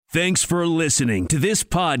Thanks for listening to this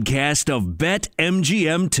podcast of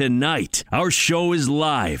BetMGM Tonight. Our show is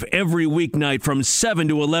live every weeknight from 7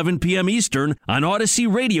 to 11 p.m. Eastern on Odyssey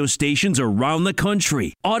radio stations around the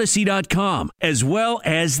country, Odyssey.com, as well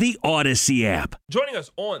as the Odyssey app. Joining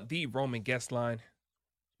us on the Roman guest line,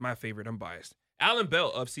 my favorite, I'm biased, Alan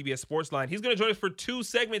Bell of CBS Sportsline. He's going to join us for 2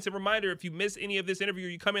 segments. A reminder, if you miss any of this interview or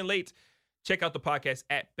you come in late, check out the podcast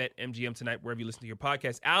at BetMGM Tonight, wherever you listen to your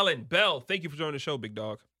podcast. Alan Bell, thank you for joining the show, big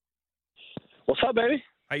dog. What's up, baby?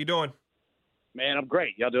 How you doing? Man, I'm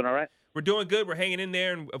great. Y'all doing all right? We're doing good. We're hanging in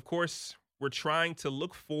there. And, of course, we're trying to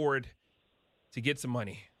look forward to get some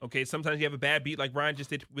money. Okay, sometimes you have a bad beat like Ryan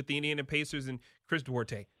just did with the Indiana Pacers and Chris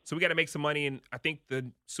Duarte. So we got to make some money. And I think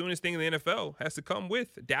the soonest thing in the NFL has to come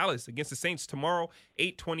with Dallas against the Saints tomorrow,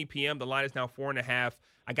 8:20 p.m. The line is now 4.5.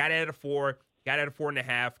 I got it at a 4. Got it at a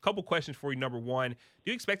 4.5. Couple questions for you. Number one, do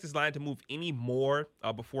you expect this line to move any more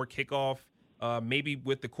before kickoff? Maybe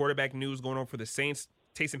with the quarterback news going on for the Saints,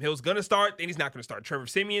 Taysom Hill's going to start, then he's not going to start. Trevor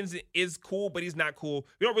Siemian is cool, but he's not cool.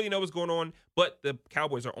 We don't really know what's going on, but the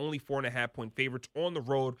Cowboys are only 4.5-point favorites on the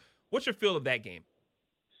road. What's your feel of that game?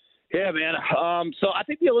 Yeah, man. So I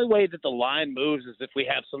think the only way that the line moves is if we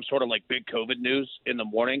have some sort of like big COVID news in the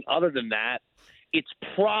morning. Other than that, it's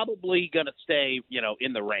probably going to stay,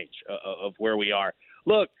 in the range of where we are.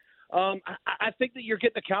 Look, I think that you're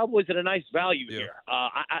getting the Cowboys at a nice value here.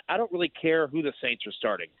 I don't really care who the Saints are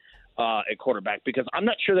starting at quarterback because I'm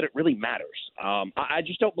not sure that it really matters. I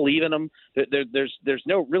just don't believe in them. There's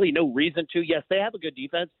no reason to. Yes, they have a good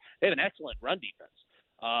defense. They have an excellent run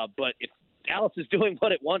defense. But if Dallas is doing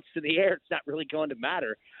what it wants to the air, it's not really going to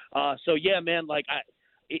matter. So yeah, man,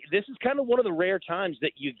 this is kind of one of the rare times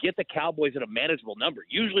that you get the Cowboys at a manageable number.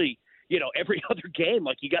 Usually, every other game,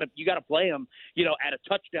 you got to play them, at a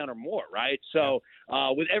touchdown or more, right? So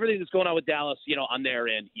with everything that's going on with Dallas, on their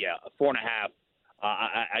end, 4.5.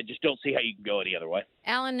 I just don't see how you can go any other way.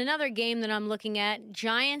 Alan, another game that I'm looking at,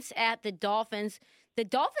 Giants at the Dolphins. The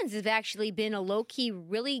Dolphins have actually been a low-key,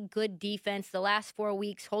 really good defense the last 4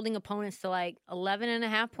 weeks, holding opponents to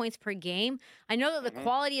 11.5 points per game. I know that the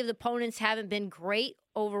quality of the opponents haven't been great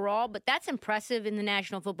overall, but that's impressive in the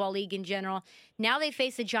National Football League in general. Now they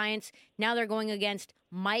face the Giants. Now they're going against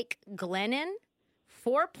Mike Glennon.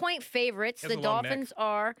 4-point favorites. The Dolphins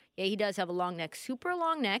are, he does have a long neck, super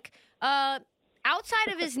long neck. Outside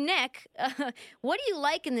of his neck, what do you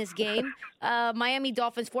like in this game? Miami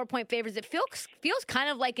Dolphins 4-point favorites. It feels kind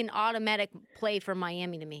of like an automatic play for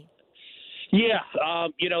Miami to me. Yeah,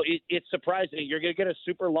 it's surprising. You're going to get a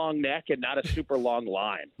super long neck and not a super long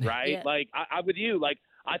line, right? Yeah. I'm with you.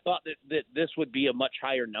 I thought that this would be a much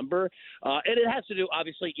higher number. And it has to do,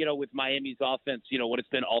 obviously, with Miami's offense, what it's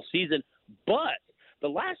been all season. But the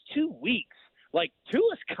last 2 weeks,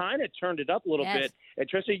 Tua's kind of turned it up a little bit. And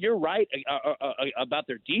Trisha, you're right about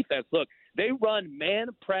their defense. Look, they run man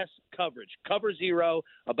press coverage, cover zero,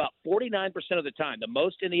 about 49% of the time, the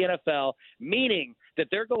most in the NFL, meaning that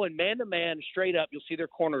they're going man-to-man straight up. You'll see their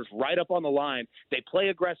corners right up on the line. They play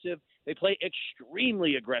aggressive. They play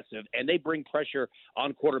extremely aggressive, and they bring pressure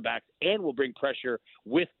on quarterbacks and will bring pressure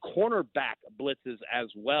with cornerback blitzes as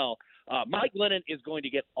well. Mike Glennon is going to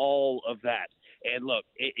get all of that. And look,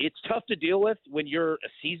 it's tough to deal with when you're a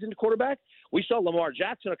seasoned quarterback. We saw Lamar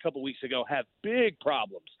Jackson a couple weeks ago have big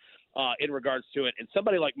problems in regards to it. And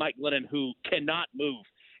somebody like Mike Glennon, who cannot move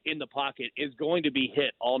in the pocket, is going to be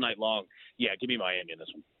hit all night long. Yeah, give me Miami in this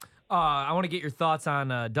one. I want to get your thoughts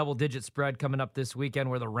on a double-digit spread coming up this weekend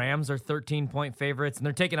where the Rams are 13-point favorites, and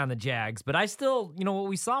they're taking on the Jags. But I still, what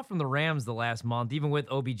we saw from the Rams the last month, even with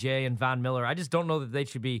OBJ and Von Miller, I just don't know that they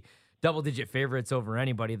should be double-digit favorites over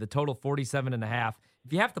anybody. The total 47.5.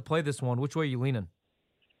 If you have to play this one, which way are you leaning?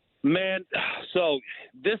 Man, so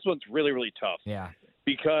this one's really, really tough. Yeah.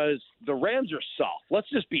 Because the Rams are soft. Let's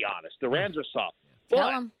just be honest. The Rams are soft. Tell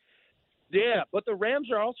them. Yeah, but the Rams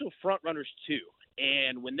are also front runners too.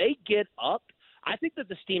 And when they get up, I think that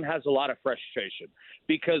this team has a lot of frustration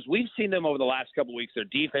because we've seen them over the last couple of weeks. Their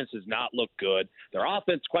defense has not looked good. Their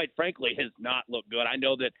offense, quite frankly, has not looked good. I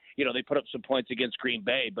know that, they put up some points against Green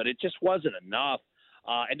Bay, but it just wasn't enough.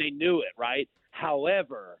 And they knew it, right?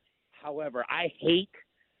 However, I hate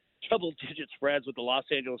double-digit spreads with the Los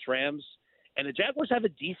Angeles Rams. And the Jaguars have a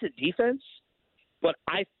decent defense, but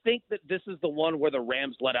I think that this is the one where the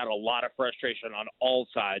Rams let out a lot of frustration on all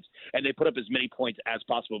sides, and they put up as many points as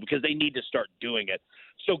possible because they need to start doing it.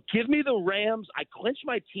 So give me the Rams. I clench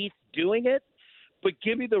my teeth doing it, but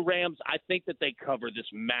give me the Rams. I think that they cover this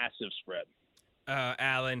massive spread.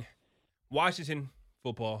 Alan, Washington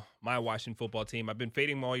football, my Washington football team. I've been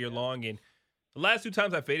fading them all year long, and the last 2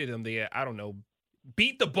 times I faded them, they,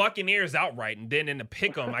 beat the Buccaneers outright, and then in the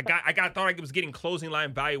pick 'em, I thought I was getting closing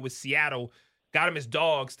line value with Seattle. Got them as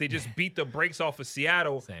dogs. They just beat the brakes off of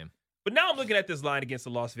Seattle. Same. But now I'm looking at this line against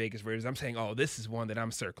the Las Vegas Raiders. I'm saying, oh, this is one that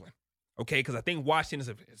I'm circling. Okay, because I think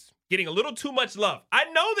Washington is getting a little too much love. I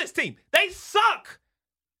know this team. They suck.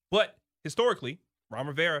 But historically, Ron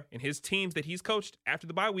Rivera and his teams that he's coached after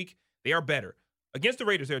the bye week, they are better. Against the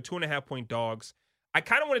Raiders, they're 2.5-point dogs. I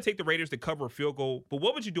kind of want to take the Raiders to cover a field goal, but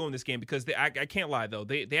what would you do in this game? Because I can't lie, though.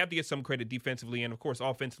 They have to get some credit defensively and, of course,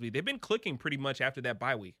 offensively. They've been clicking pretty much after that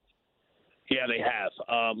bye week. Yeah, they have.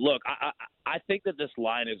 Look, I think that this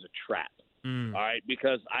line is a trap, all right,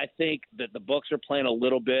 because I think that the books are playing a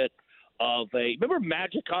little bit of a – remember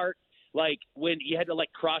Magic Art? Like when you had to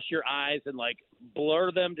like cross your eyes and like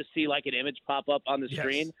blur them to see like an image pop up on the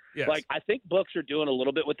screen. Yes. Like I think books are doing a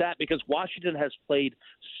little bit with that because Washington has played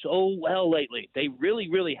so well lately. They really,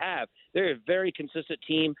 really have. They're a very consistent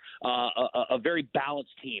team, a very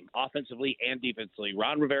balanced team, offensively and defensively.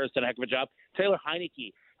 Ron Rivera's done a heck of a job. Taylor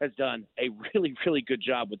Heineke has done a really, really good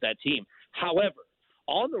job with that team. However,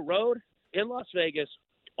 on the road in Las Vegas,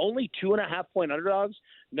 only 2.5-point underdogs?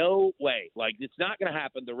 No way. Like, it's not going to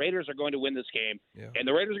happen. The Raiders are going to win this game, and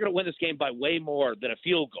the Raiders are going to win this game by way more than a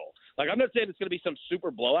field goal. Like, I'm not saying it's going to be some super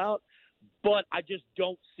blowout, but I just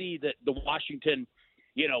don't see that the Washington,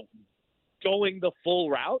 going the full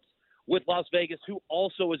route with Las Vegas, who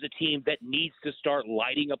also is a team that needs to start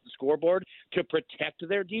lighting up the scoreboard to protect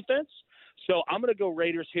their defense. So I'm going to go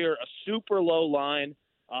Raiders here, a super low line.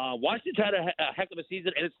 Washington's had a heck of a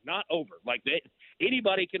season, and it's not over. Like,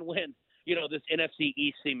 anybody can win, this NFC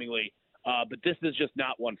East seemingly. But this is just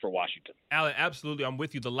not one for Washington. Alan, absolutely. I'm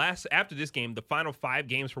with you. After this game, the final 5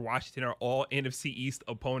 games for Washington are all NFC East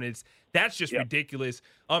opponents. That's just ridiculous.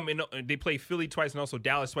 And they play Philly twice and also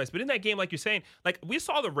Dallas twice. But in that game, like you're saying, like we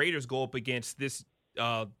saw the Raiders go up against this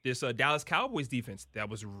Dallas Cowboys defense that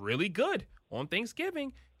was really good on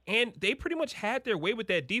Thanksgiving. And they pretty much had their way with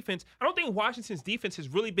that defense. I don't think Washington's defense has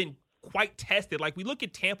really been quite tested. Like we look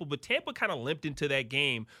at Tampa, but Tampa kind of limped into that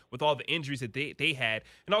game with all the injuries that they had.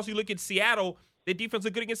 And also you look at Seattle, their defense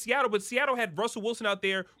looked good against Seattle, but Seattle had Russell Wilson out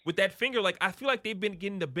there with that finger. Like I feel like they've been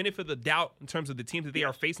getting the benefit of the doubt in terms of the teams that they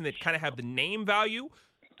are facing that kind of have the name value.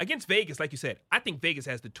 Against Vegas, like you said, I think Vegas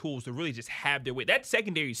has the tools to really just have their way. That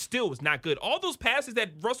secondary still was not good. All those passes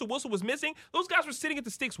that Russell Wilson was missing, those guys were sitting at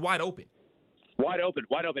the sticks wide open. Wide open.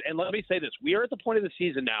 And let me say this. We are at the point of the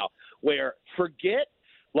season now where forget,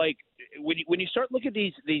 like, when you start looking at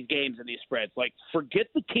these games and these spreads, like, forget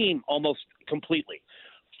the team almost completely.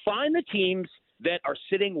 Find the teams that are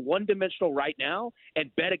sitting one-dimensional right now and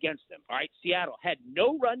bet against them, all right? Seattle had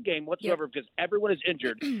no run game whatsoever because everyone is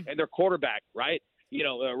injured and their quarterback, right?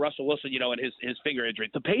 Russell Wilson, and his finger injury.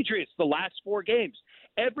 The Patriots, the last 4 games,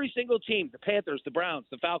 every single team, the Panthers, the Browns,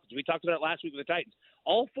 the Falcons, we talked about it last week with the Titans,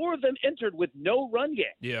 all 4 of them entered with no run game.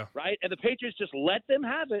 Yeah. Right? And the Patriots just let them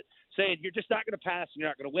have it, saying you're just not going to pass and you're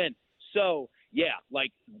not going to win. So, yeah,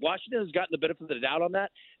 like Washington has gotten the benefit of the doubt on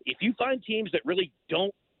that. If you find teams that really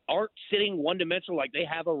aren't sitting one-dimensional, like they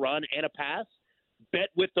have a run and a pass, bet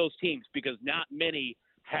with those teams because not many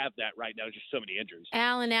have that right now. There's just so many injuries.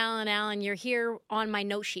 Alan, you're here on my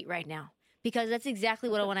note sheet right now because that's exactly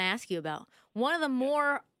what I want to ask you about. One of the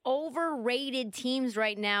more overrated teams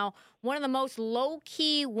right now, one of the most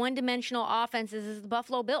low-key, one-dimensional offenses is the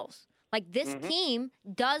Buffalo Bills. Like, this team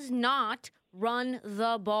does not run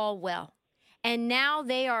the ball well. And now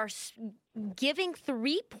they are giving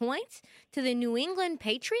 3 points to the New England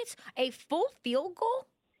Patriots, a full field goal?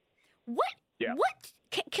 What? Yeah. What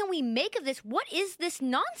can we make of this? What is this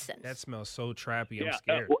nonsense? That smells so trappy. I'm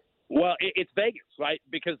scared. Well, it's Vegas, right?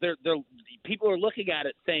 Because they're people are looking at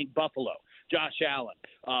it saying Buffalo, Josh Allen,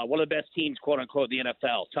 one of the best teams, quote unquote, in the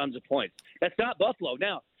NFL, tons of points. That's not Buffalo.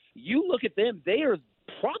 Now, you look at them; they are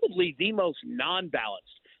probably the most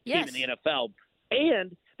non-balanced team in the NFL,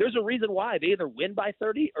 and there's a reason why they either win by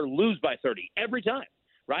 30 or lose by 30 every time.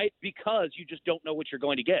 Right? Because you just don't know what you're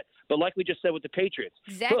going to get. But like we just said with the Patriots,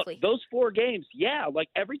 exactly. Look, those 4 games, like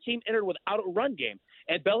every team entered without a run game.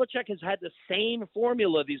 And Belichick has had the same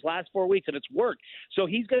formula these last 4 weeks, and it's worked. So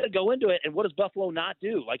he's going to go into it, and what does Buffalo not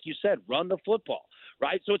do? Like you said, run the football,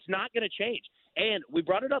 right? So it's not going to change. And we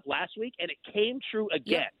brought it up last week, and it came true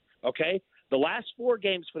again, okay? The last 4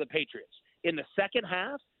 games for the Patriots, in the second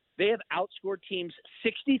half, they have outscored teams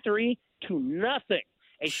 63-0.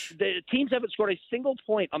 The teams haven't scored a single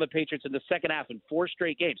point on the Patriots in the second half in 4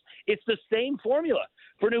 straight games. It's the same formula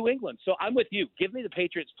for New England. So I'm with you. Give me the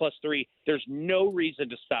Patriots +3. There's no reason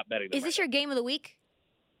to stop betting them. Is this your game of the week?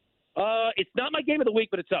 It's not my game of the week,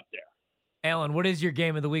 but it's up there. Alan, what is your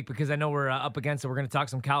game of the week? Because I know we're up against it. We're going to talk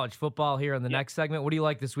some college football here in the next segment. What do you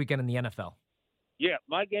like this weekend in the NFL? Yeah,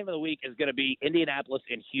 my game of the week is going to be Indianapolis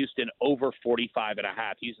and Houston over 45.5.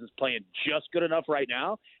 Houston's playing just good enough right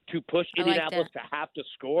now to push Indianapolis to have to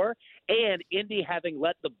score, and Indy having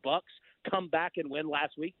let the Bucks come back and win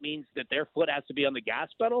last week means that their foot has to be on the gas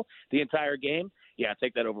pedal the entire game. Yeah,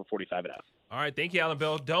 take that over 45.5. All right, thank you, Alan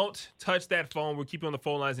Bell. Don't touch that phone. We'll keep you on the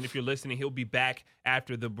phone lines, and if you're listening, he'll be back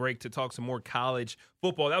after the break to talk some more college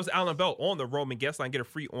football. That was Alan Bell on the Roman Guest Line. Get a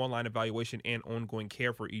free online evaluation and ongoing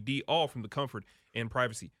care for ED, all from the comfort and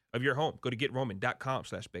privacy of your home. Go to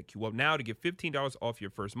GetRoman.com/BetQL now to get $15 off your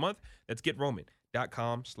first month. That's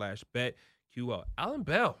GetRoman.com/BetQL. Alan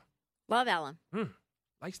Bell. Love Alan.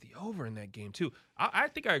 Likes the over in that game, too. I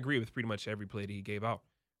think I agree with pretty much every play that he gave out.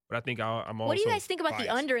 But I think I'm also What do you guys think about biased.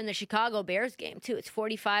 the under in the Chicago Bears game, too? It's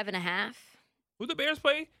 45.5. Who the Bears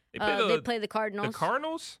play? They play the Cardinals. The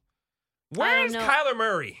Cardinals? Where is Kyler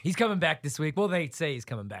Murray? He's coming back this week. Well, they say he's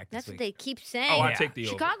coming back this That's week. what they keep saying. Oh, I take the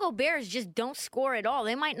over. Chicago Bears just don't score at all.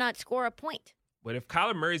 They might not score a point. But if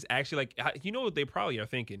Kyler Murray's actually you know what they probably are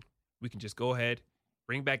thinking? We can just go ahead,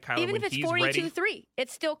 bring back Kyler Even when if it's he's ready. 42-3,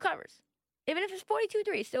 it still covers. Even if it's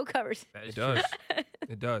 42-3, it still covers. It does.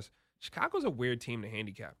 It does. Chicago's a weird team to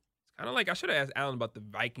handicap. It's kind of like I should have asked Alan about the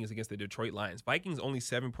Vikings against the Detroit Lions. Vikings only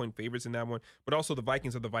 7-point favorites in that one, but also the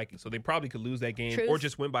Vikings are the Vikings, so they probably could lose that game or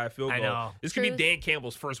just win by a field goal. I know. This could be Dan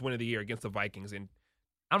Campbell's first win of the year against the Vikings, and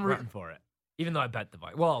I'm rooting for it, even though I bet the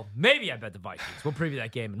Vikings. Well, maybe I bet the Vikings. We'll preview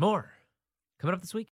that game and more coming up this week.